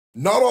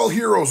Not all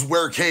heroes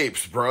wear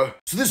capes, bruh.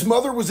 So this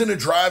mother was in a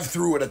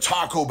drive-thru at a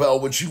Taco Bell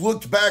when she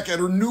looked back at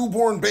her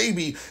newborn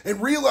baby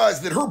and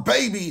realized that her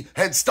baby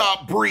had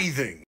stopped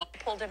breathing.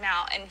 Pulled him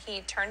out and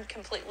he turned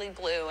completely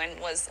blue and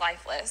was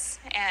lifeless.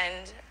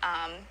 And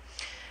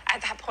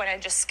at that point, I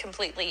just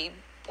completely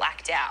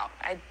blacked out.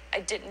 I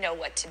didn't know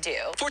what to do.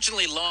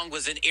 Fortunately, Long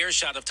was in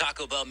earshot of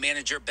Taco Bell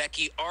manager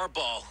Becky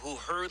Arball, who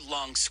heard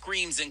Long's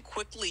screams and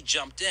quickly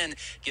jumped in,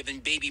 giving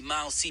baby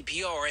Miles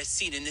CPR as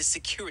seen in this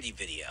security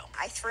video.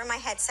 I threw my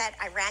headset,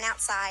 I ran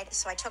outside,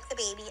 so I took the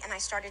baby and I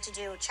started to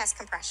do chest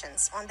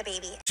compressions on the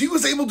baby. She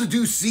was able to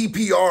do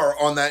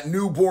CPR on that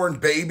newborn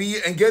baby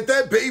and get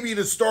that baby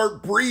to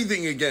start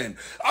breathing again.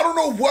 I don't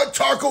know what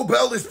Taco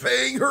Bell is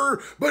paying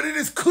her, but it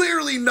is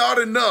clearly not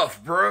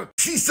enough, bruh.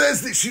 She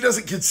says that she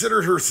doesn't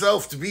consider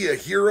herself to be a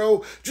hero,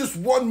 just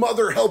one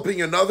mother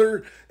helping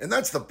another, and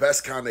that's the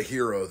best kind of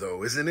hero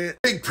though, isn't it?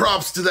 Big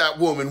props to that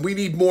woman. We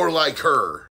need more like her.